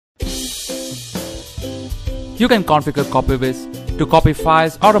You can configure Copywhiz to copy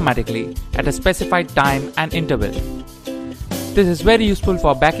files automatically at a specified time and interval. This is very useful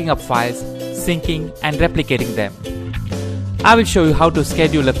for backing up files, syncing and replicating them. I will show you how to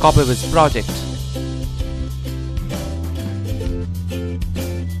schedule a Copywhiz project.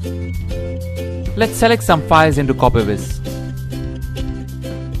 Let's select some files into Copywhiz.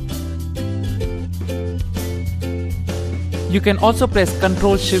 You can also press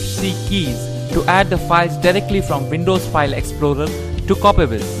Ctrl+Shift+C keys to add the files directly from Windows File Explorer to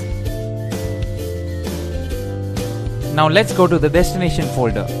Copywhiz. Now let's go to the destination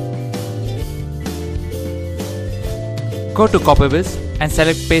folder. Go to Copywhiz and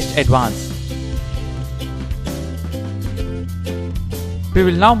select Paste Advanced. We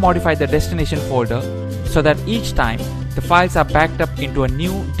will now modify the destination folder so that each time the files are backed up into a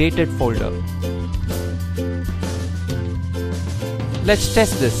new dated folder. Let's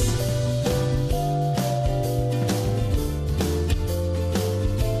test this.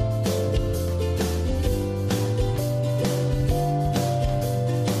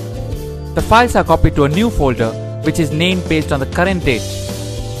 The files are copied to a new folder which is named based on the current date.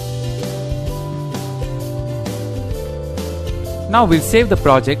 Now we'll save the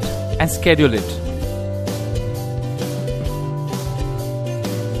project and schedule it.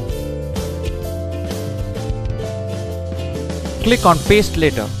 Click on Paste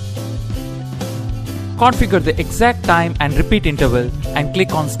Later. Configure the exact time and repeat interval and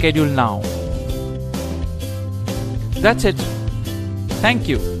click on Schedule Now. That's it. Thank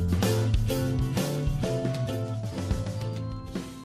you.